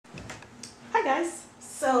Hi guys,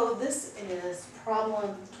 so this is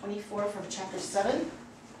problem 24 from chapter 7.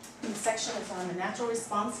 The section is on the natural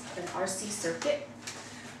response of an RC circuit.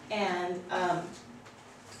 And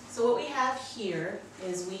so what we have here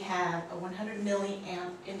is we have a 100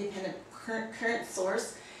 milliamp independent current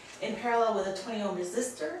source in parallel with a 20 ohm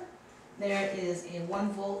resistor. There is a 1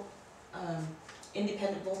 volt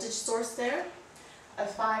independent voltage source there. A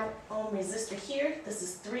 5 ohm resistor here. This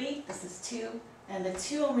is 3, this is 2. And the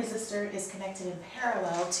 2 ohm resistor is connected in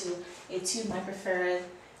parallel to a 2 microfarad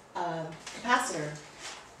capacitor.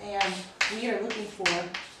 And we are looking for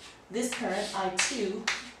this current I2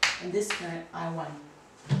 and this current I1.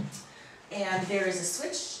 And there is a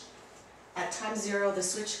switch. At time 0, the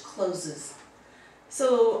switch closes.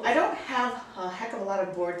 So I don't have a heck of a lot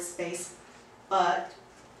of board space, but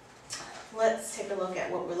let's take a look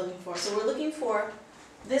at what we're looking for. So we're looking for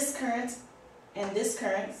this current and this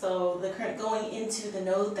current, so the current going into the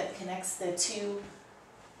node that connects the 2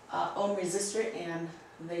 ohm resistor and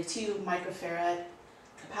the 2 microfarad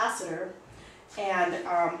capacitor. And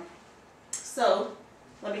so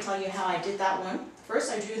let me tell you how I did that one. First,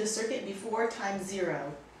 I drew the circuit before time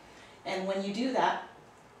 0. And when you do that,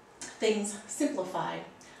 things simplify.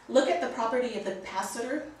 Look at the property of the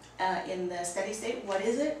capacitor in the steady state. What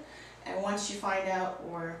is it? And once you find out,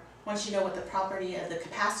 or once you know what the property of the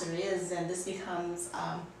capacitor is, then this becomes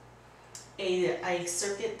a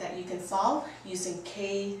circuit that you can solve using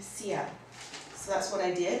KCL. So that's what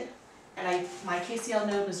I did. And my KCL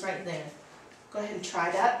node was right there. Go ahead and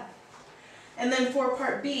try that. And then for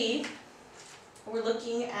part B, we're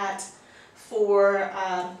looking at for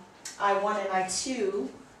I1 and I2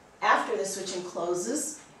 after the switching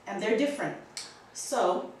closes, and they're different.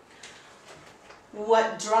 So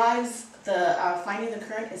what drives the finding the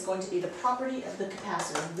current is going to be the property of the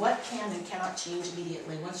capacitor. What can and cannot change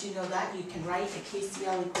immediately. Once you know that, you can write a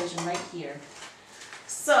KCL equation right here.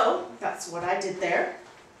 So that's what I did there.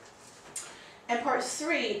 And part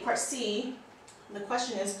C, the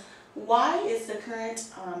question is, why is the current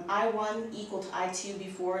I1 equal to I2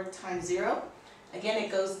 before time 0? Again,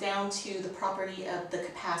 it goes down to the property of the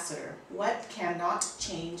capacitor. What cannot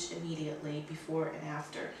change immediately before and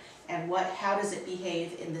after? And how does it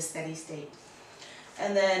behave in the steady state?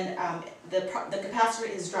 And then the capacitor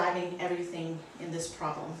is driving everything in this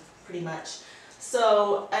problem, pretty much.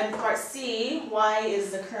 So in part C, why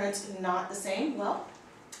is the current not the same? Well,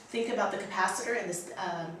 think about the capacitor, and this,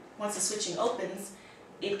 once the switching opens,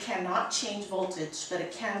 it cannot change voltage, but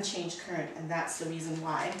it can change current, and that's the reason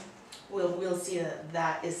why. We'll see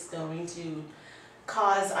that is going to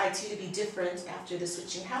cause I2 to be different after the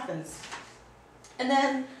switching happens. And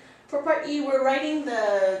then for part E, we're writing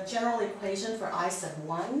the general equation for I sub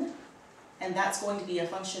 1, and that's going to be a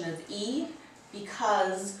function of E,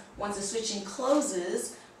 because once the switching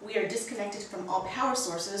closes, we are disconnected from all power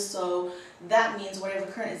sources, so that means whatever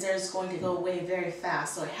current is there is going to go away very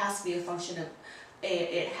fast. So it has to be a function of,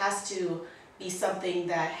 it has to be something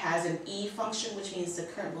that has an E function, which means the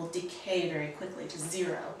current will decay very quickly to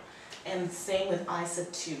 0. And same with I sub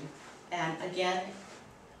 2. And again,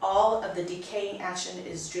 all of the decaying action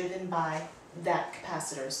is driven by that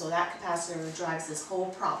capacitor. So that capacitor drives this whole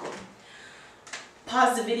problem.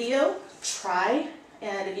 Pause the video, try,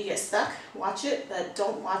 and if you get stuck, watch it, but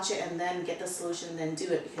don't watch it and then get the solution and then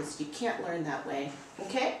do it, because you can't learn that way.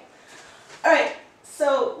 Okay? Alright,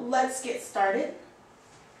 so let's get started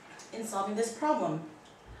in solving this problem.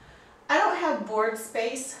 I don't have board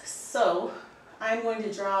space, so I'm going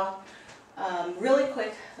to draw really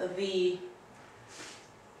quick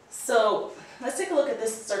so let's take a look at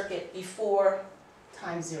this circuit before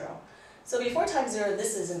time 0. So before time 0,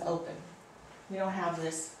 this is an open. We don't have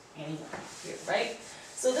this anywhere here, right?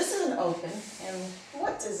 So this is an open, and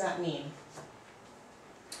what does that mean?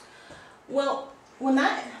 Well, what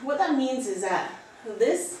that means is that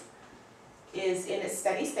this is in its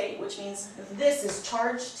steady state, which means this is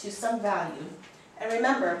charged to some value. And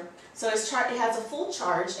remember, so it has a full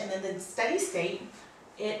charge, and in the steady state,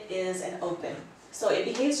 it is an open. So it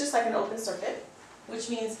behaves just like an open circuit, which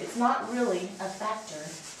means it's not really a factor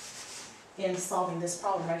in solving this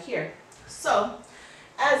problem right here. So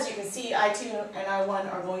as you can see, I2 and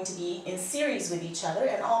I1 are going to be in series with each other,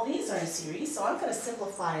 and all these are in series. So I'm going to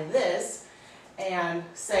simplify this and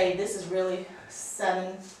say this is really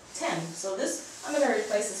 7, 10. So this, I'm going to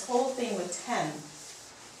replace this whole thing with 10.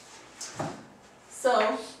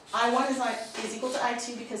 So I1 is equal to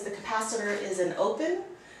I2 because the capacitor is an open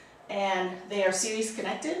and they are series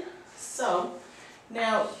connected. So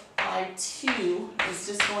now I2 is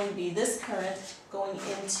just going to be this current going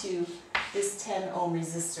into this 10 ohm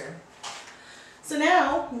resistor. So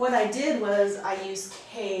now what I did was I used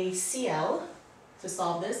KCL to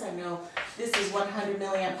solve this. I know this is 100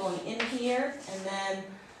 milliamp going in here, and then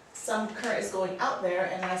some current is going out there,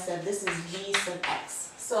 and I said this is V sub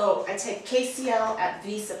x. So I take KCL at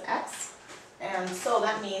V sub x, and so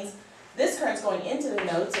that means this current is going into the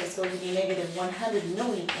node, so it's going to be negative 100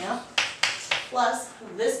 milliamp, plus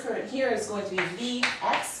this current here is going to be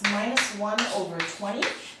Vx minus 1 over 20,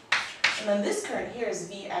 and then this current here is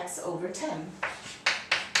Vx over 10.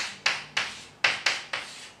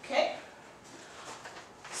 Okay?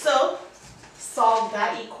 So, solve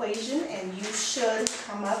that equation and you should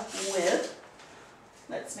come up with,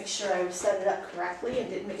 let's make sure I set it up correctly and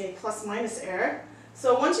didn't make any plus minus error.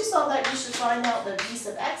 So once you solve that, you should find out that V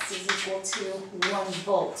sub x is equal to 1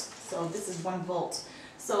 volt. So this is 1 volt.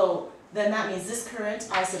 So then that means this current,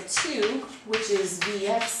 I sub 2, which is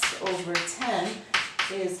Vx over 10,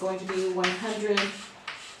 is going to be 100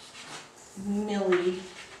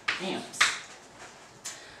 milliamps.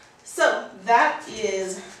 So that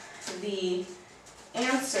is the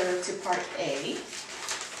answer to part A.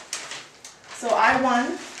 So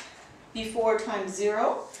I1 before times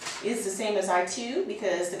 0 is the same as I2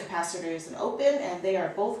 because the capacitor is an open and they are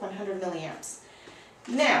both 100 milliamps.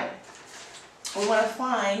 Now, we want to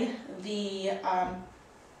find the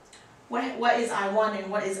what is I1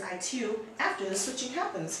 and what is I2 after the switching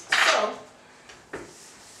happens. So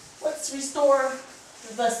let's restore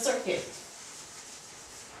the circuit.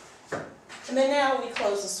 And then now we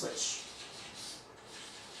close the switch.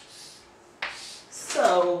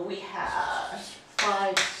 So we have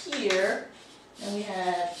 5 here, and we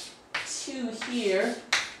have 2 here,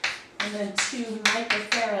 and then 2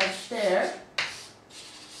 microfarads there,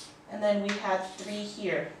 and then we have 3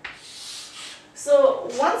 here. So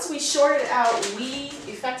once we short it out, we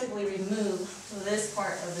effectively remove this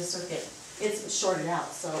part of the circuit. It's shorted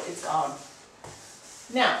out, so it's gone.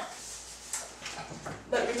 Now,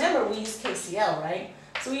 but remember we used KCL, right?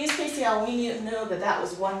 So we used KCL, we know that that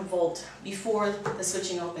was 1 volt before the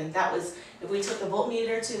switching opened. That was, if we took the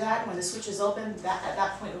voltmeter to that, when the switch was open, that at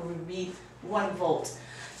that point it would read 1 volt.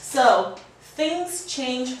 So things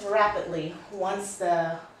change rapidly once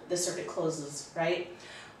the circuit closes, right?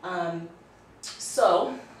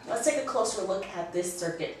 So let's take a closer look at this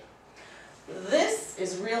circuit. This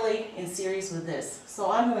is really in series with this.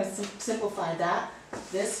 So I'm going to simplify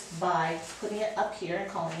this by putting it up here and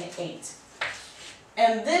calling it 8.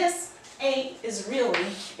 And this 8 is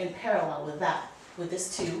really in parallel with that, with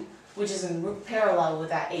this 2, which is in parallel with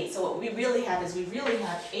that 8. So what we really have is we really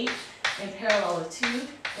have 8 in parallel with 2,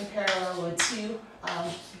 in parallel with 2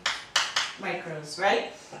 micros,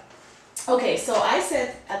 right? Okay, so I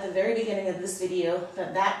said at the very beginning of this video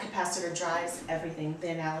that that capacitor drives everything, the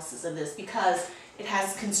analysis of this, because it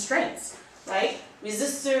has constraints, right?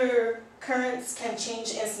 Resistor currents can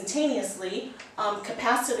change instantaneously,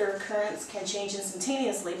 capacitor currents can change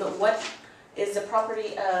instantaneously, but what is the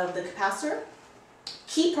property of the capacitor?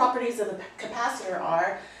 Key properties of the capacitor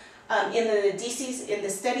are, in the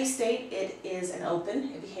steady state, it is an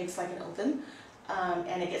open, it behaves like an open,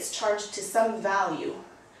 and it gets charged to some value.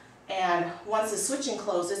 And once the switching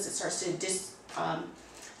closes, it starts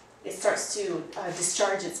to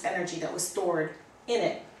discharge its energy that was stored in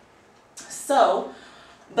it. So,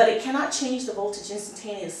 but it cannot change the voltage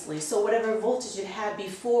instantaneously. So whatever voltage it had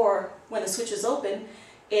before when the switch was open,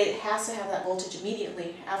 it has to have that voltage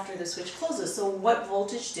immediately after the switch closes. So what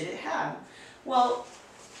voltage did it have? Well,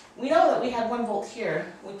 we know that we had 1 volt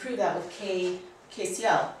here. We proved that with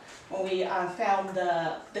KCL when we found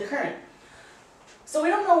the current. So we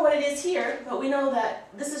don't know what it is here, but we know that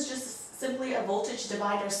this is just simply a voltage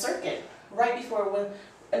divider circuit. Right before,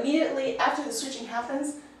 immediately after the switching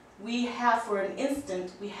happens, we have, for an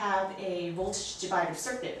instant, we have a voltage divider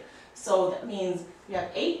circuit. So that means we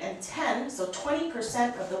have 8 and 10, so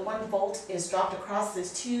 20% of the 1 volt is dropped across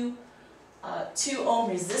this 2 ohm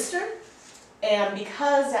resistor. And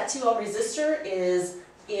because that 2 ohm resistor is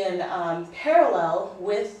in parallel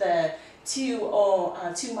with the 2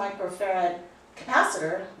 microfarad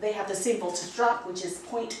capacitor, they have the same voltage drop, which is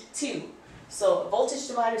 0.2. So a voltage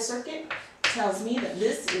divider circuit tells me that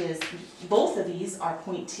this is, both of these are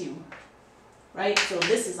 0.2, right? So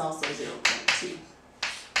this is also 0.2.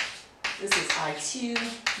 This is I2,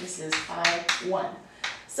 this is I1.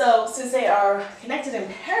 So since they are connected in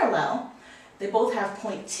parallel, they both have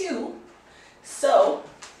 0.2. So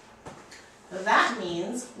that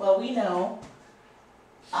means, well, we know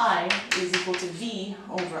I is equal to V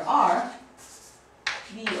over R.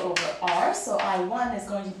 V over R, so I1 is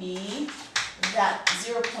going to be that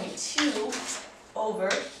 0.2 over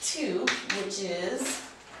 2, which is,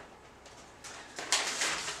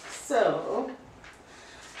 so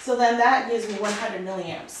So then that gives me 100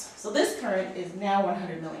 milliamps. So this current is now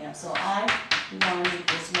 100 milliamps. So I1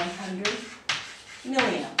 equals 100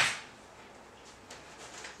 milliamps.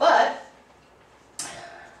 But,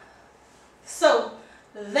 so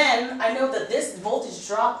then I know that this voltage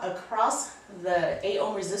drop across the 8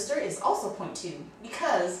 ohm resistor is also 0.2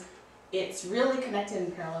 because it's really connected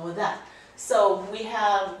in parallel with that. So we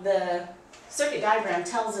have the circuit diagram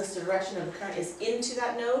tells us the direction of the current is into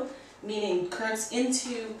that node, meaning currents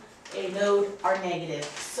into a node are negative.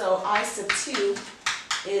 So I sub 2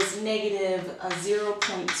 is negative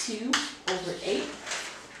 0.2 over 8.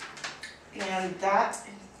 And that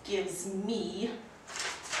gives me,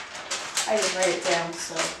 I didn't write it down,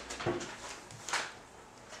 so.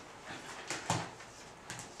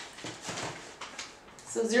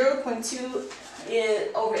 So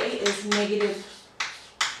 0.2 over 8 is negative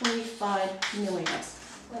 25 milliamps.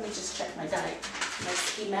 Let me just check my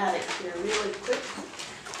schematic here really quick.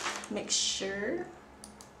 Make sure.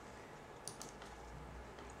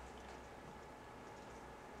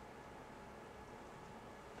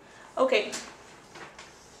 Okay.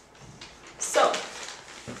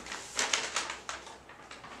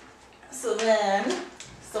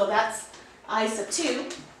 So that's I sub 2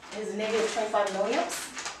 is negative 25 milliamps.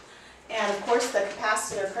 And of course the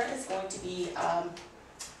capacitor current is going to be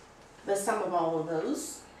the sum of all of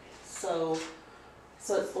those. So it's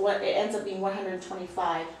what it ends up being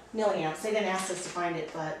 125 milliamps. They didn't ask us to find it,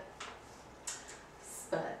 but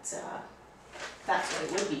that's what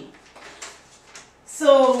it would be.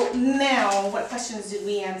 So now, what questions did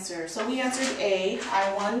we answer? So we answered A,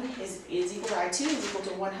 I1 is equal to I2 is equal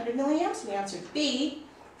to 100 milliamps. We answered B,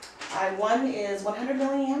 I1 is 100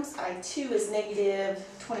 milliamps, I2 is negative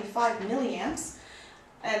 25 milliamps.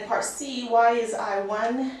 And part C, why is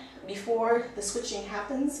I1 before the switching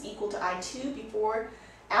happens equal to I2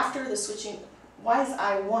 after the switching? Why is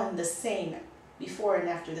I1 the same before and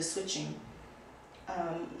after the switching?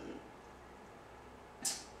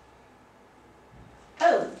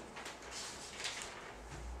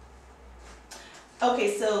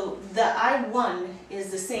 Okay, so the I1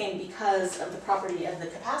 is the same because of the property of the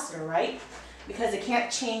capacitor, right? Because it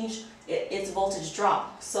can't change its voltage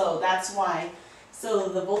drop. So that's why. So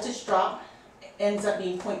the voltage drop ends up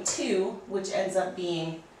being 0.2, which ends up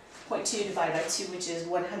being 0.2 divided by 2, which is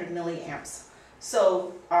 100 milliamps.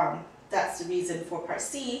 So that's the reason for part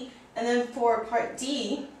C. And then for part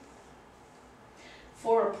D,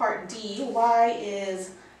 why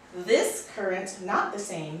is this current not the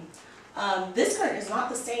same? This current is not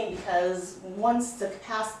the same because once the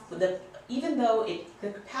capacitor, even though the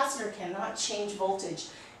capacitor cannot change voltage,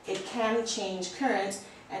 it can change current,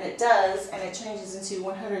 and it does, and it changes into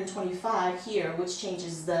 125 here, which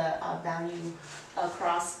changes the value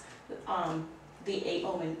across the 8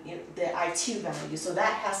 ohm and the I2 value. So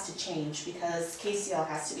that has to change because KCL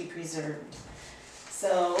has to be preserved.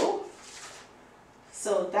 So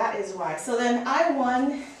that is why. So then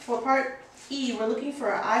I1, for part E, we're looking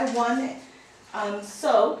for I1.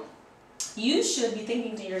 So you should be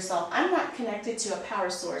thinking to yourself, I'm not connected to a power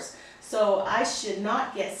source, so I should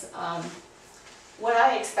not get, what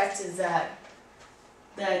I expect is that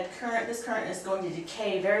this current is going to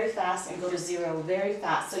decay very fast and go to zero very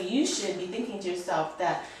fast. So you should be thinking to yourself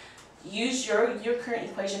that your current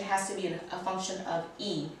equation has to be a function of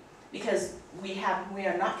E, because we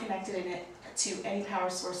are not connected in it to any power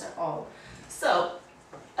source at all. So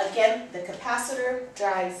again, the capacitor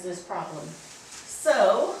drives this problem.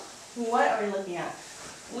 So what are we looking at?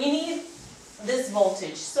 We need this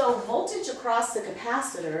voltage. So voltage across the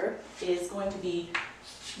capacitor is going to be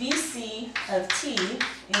Vc of t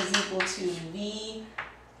is equal to V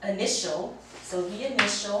initial. So V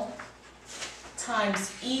initial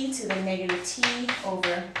times e to the negative t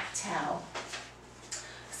over tau.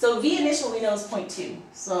 So V initial we know is 0.2.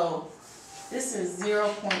 So this is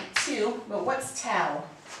 0.2, but what's tau?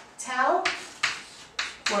 Tau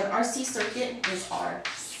for an RC circuit is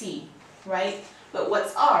RC, right? But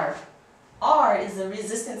what's R? R is the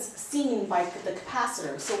resistance seen by the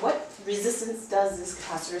capacitor. So what resistance does this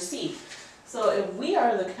capacitor see? So if we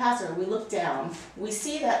are the capacitor, we look down, we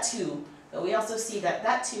see that 2, but we also see that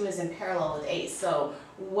that 2 is in parallel with 8. So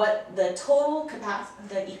what the total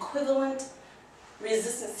the equivalent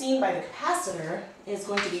resistance seen by the capacitor is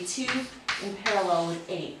going to be 2 in parallel with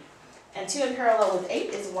 8. And 2 in parallel with 8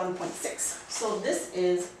 is 1.6. So this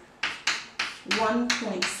is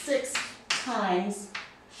 1.6 times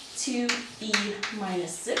 2e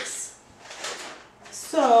minus 6.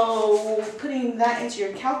 So putting that into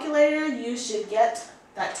your calculator, you should get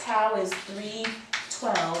that tau is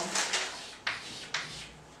 312.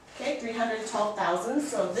 Okay, 312,000.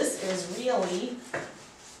 So this is really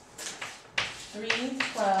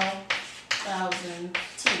 312,000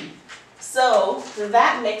 T. So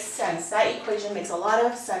that makes sense. That equation makes a lot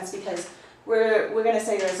of sense because we're going to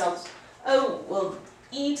say to ourselves, oh, well,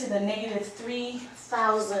 e to the negative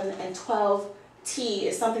 3,012 T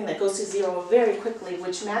is something that goes to zero very quickly,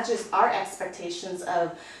 which matches our expectations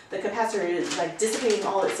of the capacitor like dissipating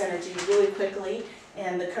all its energy really quickly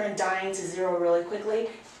and the current dying to zero really quickly.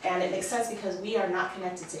 And it makes sense because we are not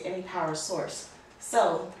connected to any power source.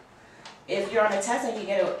 So if you're on a test and you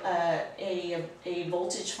get a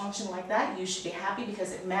voltage function like that, you should be happy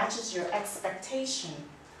because it matches your expectation.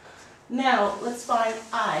 Now, let's find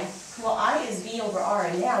I. Well, I is V over R,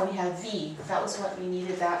 and now we have V. That was what we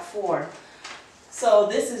needed that for. So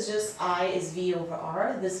this is just I is V over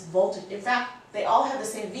R, this voltage. In fact, they all have the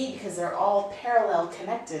same V because they're all parallel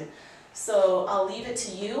connected. So I'll leave it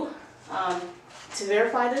to you to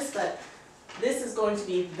verify this, but this is going to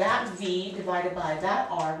be that V divided by that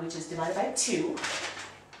R, which is divided by 2.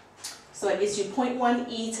 So it gives you 0.1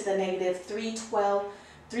 e to the negative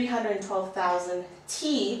 312,000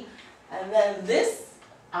 T. And then this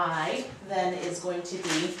I then is going to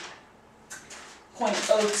be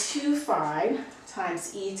 0.025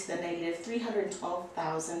 times e to the negative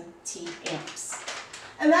 312,000 T amps.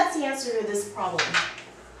 And that's the answer to this problem.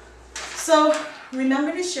 So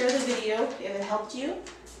remember to share the video if it helped you.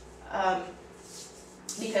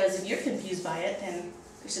 Because if you're confused by it, then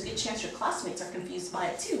there's a good chance your classmates are confused by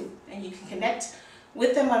it too. And you can connect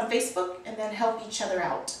with them on Facebook and then help each other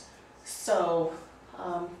out. So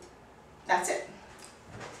that's it.